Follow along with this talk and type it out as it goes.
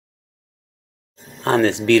On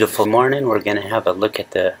this beautiful morning, we're going to have a look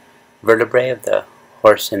at the vertebrae of the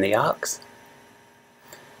horse and the ox.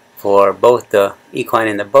 For both the equine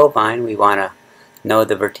and the bovine, we want to know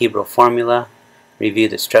the vertebral formula, review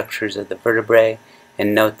the structures of the vertebrae,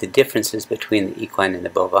 and note the differences between the equine and the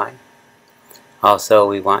bovine. Also,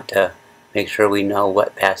 we want to make sure we know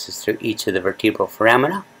what passes through each of the vertebral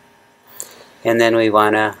foramina. And then we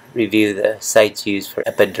want to review the sites used for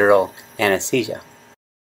epidural anesthesia.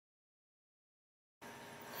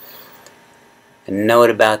 A note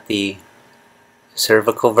about the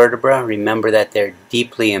cervical vertebra: remember that they're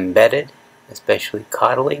deeply embedded, especially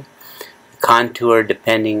caudally. The contour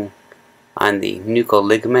depending on the nuchal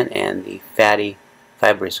ligament and the fatty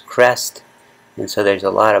fibrous crest, and so there's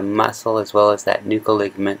a lot of muscle as well as that nuchal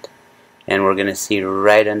ligament, and we're going to see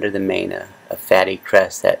right under the mane a fatty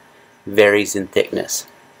crest that varies in thickness.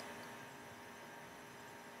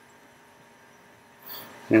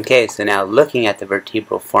 Okay, so now looking at the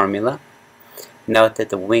vertebral formula, note that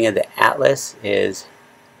the wing of the atlas is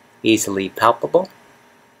easily palpable.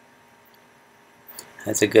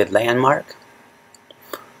 That's a good landmark.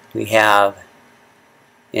 We have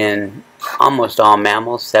in almost all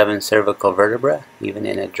mammals 7 cervical vertebrae, even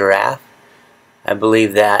in a giraffe. I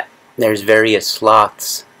believe that there's various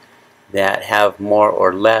sloths that have more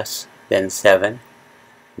or less than 7,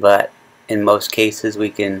 but in most cases we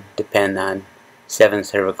can depend on 7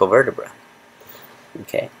 cervical vertebrae.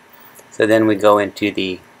 Okay. So then we go into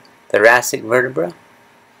the thoracic vertebra,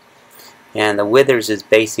 and the withers is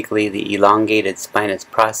basically the elongated spinous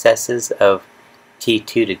processes of T2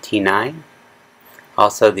 to T9.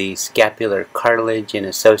 Also the scapular cartilage and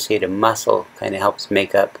associated muscle kind of helps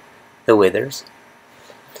make up the withers.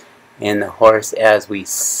 In the horse, as we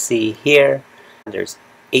see here, there's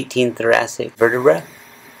 18 thoracic vertebrae.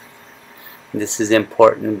 This is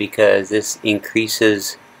important because this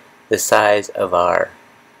increases the size of our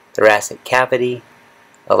thoracic cavity,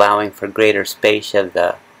 allowing for greater space of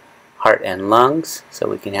the heart and lungs, so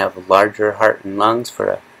we can have larger heart and lungs for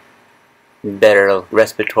a better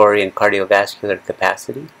respiratory and cardiovascular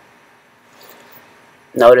capacity.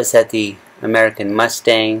 Notice that the American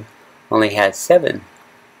Mustang only has 7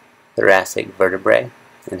 thoracic vertebrae,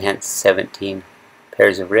 and hence 17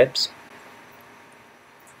 pairs of ribs,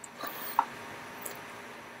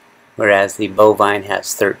 whereas the bovine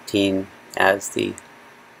has 13, as the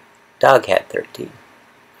dog had 13.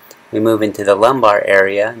 We move into the lumbar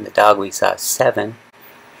area. In the dog we saw 7.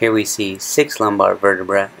 Here we see 6 lumbar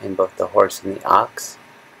vertebrae in both the horse and the ox.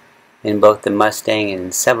 In both the Mustang and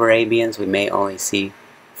in sub-Arabians we may only see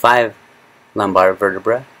 5 lumbar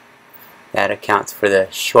vertebrae. That accounts for the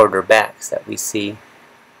shorter backs that we see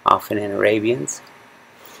often in Arabians.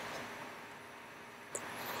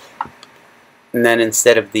 And then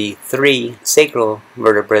instead of the 3 sacral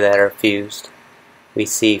vertebrae that are fused, we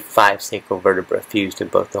see 5 sacral vertebrae fused in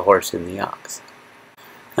both the horse and the ox.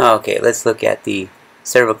 Okay, let's look at the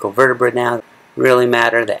cervical vertebrae now. Really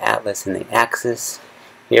matter, the atlas and the axis.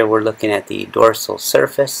 Here we're looking at the dorsal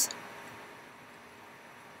surface.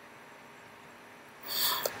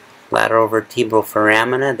 Lateral vertebral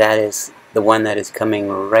foramina, that is the one that is coming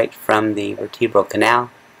right from the vertebral canal.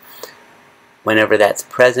 Whenever that's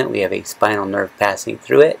present, we have a spinal nerve passing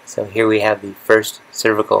through it. So here we have the first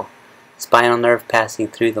cervical spinal nerve passing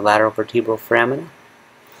through the lateral vertebral foramina.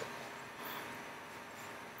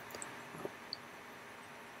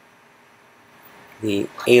 The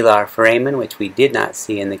alar foramen, which we did not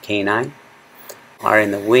see in the canine, are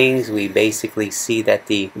in the wings. We basically see that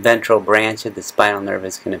the ventral branch of the spinal nerve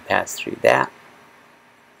is going to pass through that.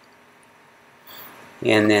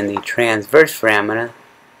 And then the transverse foramina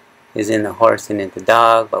is in the horse and in the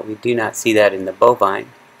dog, but we do not see that in the bovine.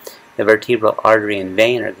 The vertebral artery and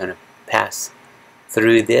vein are going to pass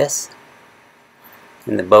through this.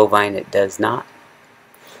 In the bovine it does not.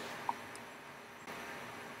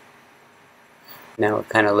 Now we're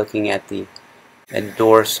kind of looking at the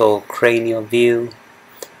dorsal cranial view.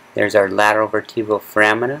 There's our lateral vertebral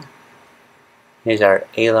foramina. Here's our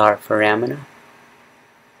alar foramina.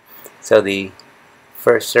 So the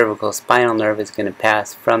first cervical spinal nerve is going to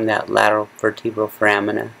pass from that lateral vertebral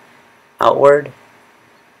foramina outward.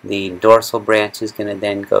 The dorsal branch is going to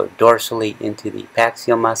then go dorsally into the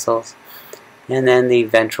epaxial muscles, and then the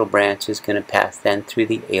ventral branch is going to pass then through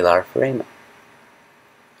the alar foramen.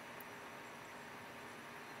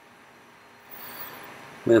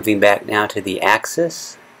 Moving back now to the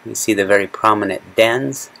axis, you see the very prominent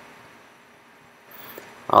dens.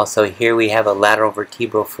 Also here we have a lateral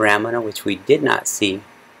vertebral foramina, which we did not see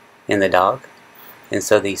in the dog, and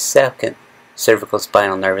so the second cervical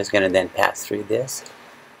spinal nerve is going to then pass through this.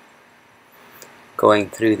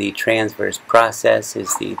 Going through the transverse process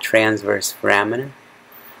is the transverse foramina,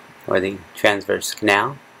 or the transverse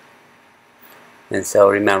canal. And so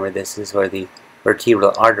remember, this is where the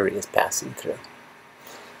vertebral artery is passing through.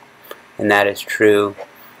 And that is true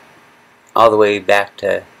all the way back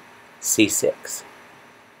to C6.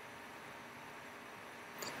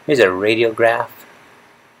 Here's a radiograph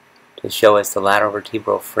to show us the lateral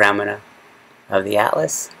vertebral foramina of the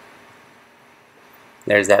atlas.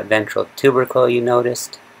 There's that ventral tubercle you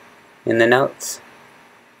noticed in the notes.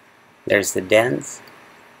 There's the dens.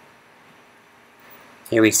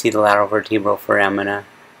 Here we see the lateral vertebral foramina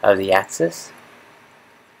of the axis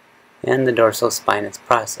and the dorsal spinous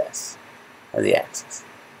process of the axis.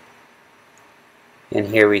 And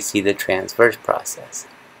here we see the transverse process.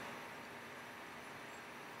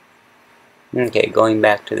 Okay, going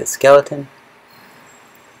back to the skeleton.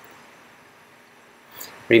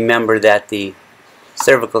 Remember that the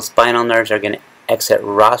cervical spinal nerves are going to exit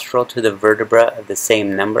rostral to the vertebra of the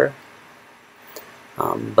same number.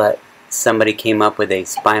 But somebody came up with a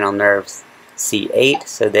spinal nerve C8,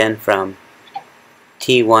 so then from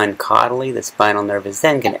T1 caudally, the spinal nerve is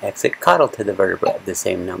then going to exit caudal to the vertebra of the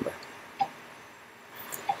same number.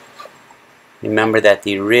 Remember that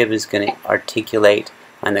the rib is going to articulate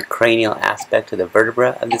on the cranial aspect of the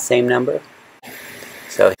vertebra of the same number.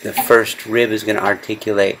 So the first rib is going to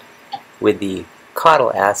articulate with the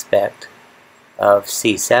caudal aspect of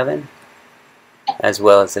C7 as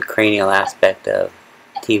well as the cranial aspect of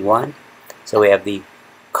T1. So we have the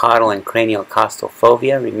caudal and cranial costal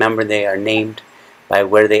fovea. Remember, they are named by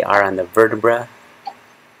where they are on the vertebra,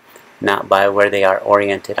 not by where they are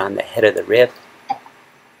oriented on the head of the rib.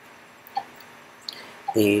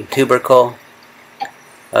 The tubercle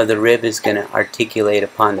of the rib is going to articulate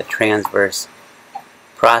upon the transverse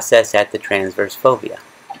process at the transverse fovea.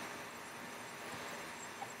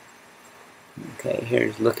 Okay,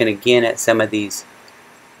 here's looking again at some of these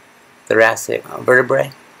thoracic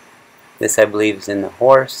vertebrae. This, I believe, is in the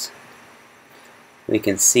horse. We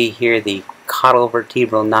can see here the caudal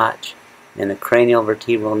vertebral notch and the cranial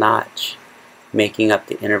vertebral notch making up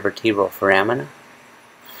the intervertebral foramina.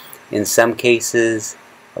 In some cases,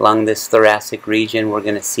 along this thoracic region, we're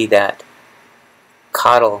going to see that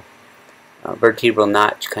caudal vertebral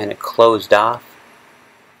notch kind of closed off,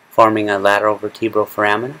 forming a lateral vertebral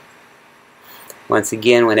foramina. Once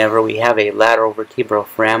again, whenever we have a lateral vertebral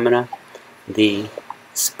foramina, the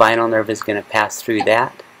spinal nerve is going to pass through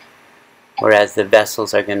that, whereas the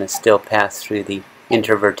vessels are going to still pass through the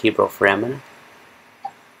intervertebral foramina.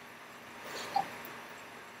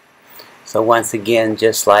 So once again,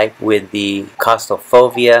 just like with the costal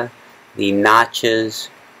fovea, the notches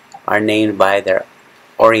are named by their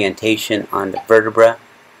orientation on the vertebra.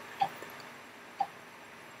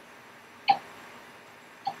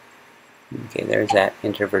 Okay, there's that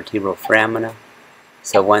intervertebral foramina.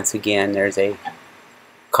 So once again, there's a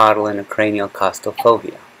caudal and a cranial costal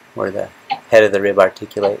fovea, where the head of the rib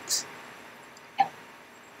articulates,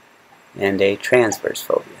 and a transverse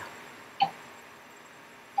fovea.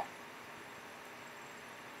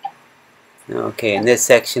 Okay, in this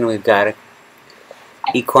section we've got a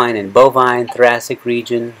equine and bovine thoracic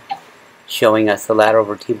region showing us the lateral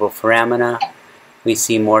vertebral foramina. We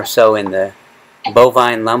see more so in the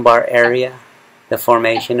bovine lumbar area the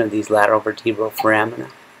formation of these lateral vertebral foramina.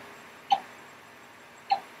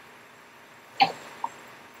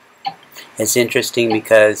 It's interesting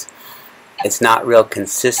because it's not real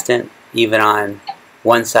consistent even on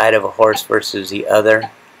one side of a horse versus the other.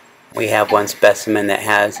 We have one specimen that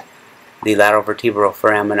has the lateral vertebral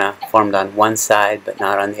foramina formed on one side but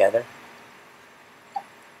not on the other.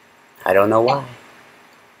 I don't know why.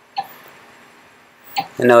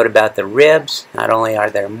 A note about the ribs: not only are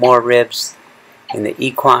there more ribs in the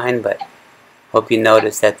equine, but hope you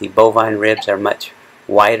notice that the bovine ribs are much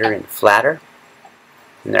wider and flatter,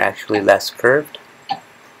 and they're actually less curved.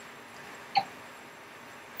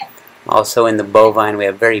 Also in the bovine, we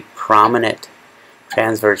have very prominent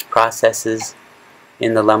transverse processes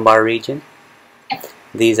in the lumbar region.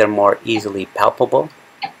 These are more easily palpable.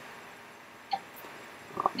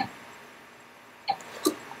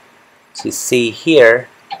 As you see here,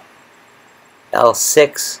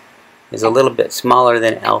 L6 is a little bit smaller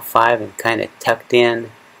than L5 and kind of tucked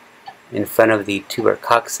in front of the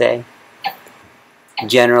tubercocci.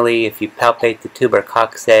 Generally, if you palpate the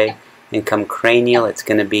tubercocci and come cranial, it's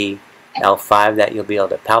going to be L5 that you'll be able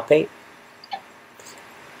to palpate.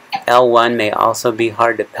 L1 may also be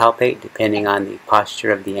hard to palpate depending on the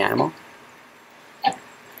posture of the animal.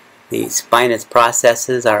 The spinous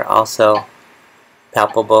processes are also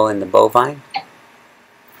palpable in the bovine.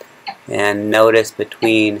 And notice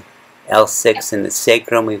between L6 in the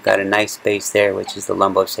sacrum, we've got a nice space there, which is the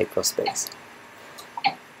lumbosacral space.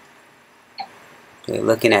 Okay,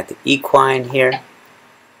 looking at the equine here,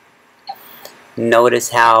 notice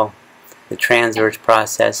how the transverse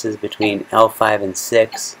processes between L5 and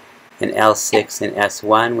 6 and L6 and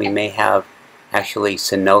S1, we may have actually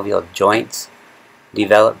synovial joints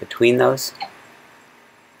develop between those.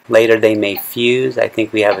 Later they may fuse. I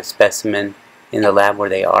think we have a specimen in the lab where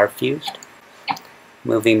they are fused.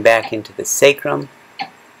 Moving back into the sacrum,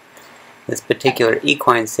 this particular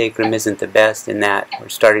equine sacrum isn't the best in that we're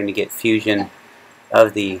starting to get fusion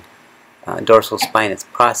of the dorsal spinous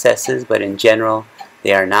processes, but in general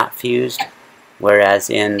they are not fused, whereas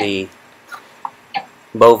in the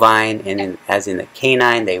bovine and as in the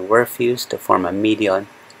canine they were fused to form a medial and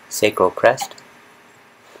sacral crest.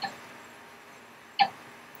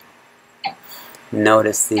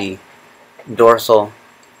 Notice the dorsal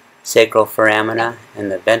sacral foramina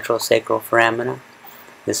and the ventral sacral foramina.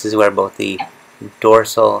 This is where both the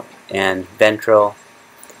dorsal and ventral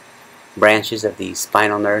branches of the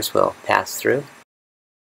spinal nerves will pass through.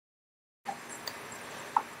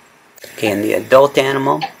 Okay, in the adult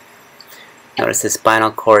animal, notice the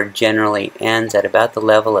spinal cord generally ends at about the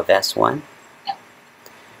level of S1.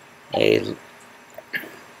 A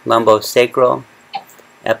lumbosacral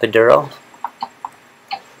epidural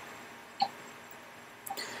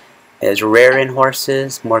is rare in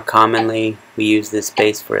horses. More commonly, we use this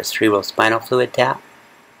space for a cerebral spinal fluid tap.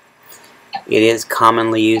 It is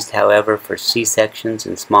commonly used, however, for C-sections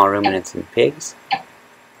in small ruminants and pigs.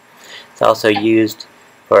 It's also used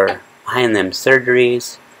for hind limb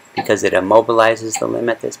surgeries because it immobilizes the limb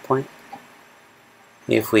at this point.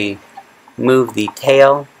 If we move the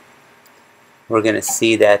tail, we're going to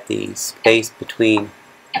see that the space between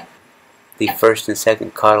the first and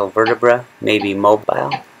second caudal vertebra may be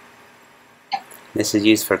mobile. This is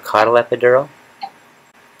used for caudal epidural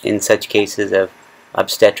in such cases of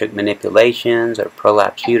obstetric manipulations or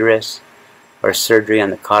prolapsed uterus or surgery on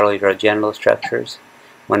the caudal urogenital structures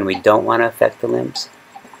when we don't want to affect the limbs.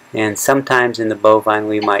 And sometimes in the bovine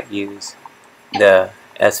we might use the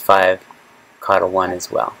S5 caudal 1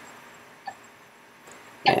 as well.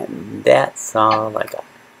 And that's all I got.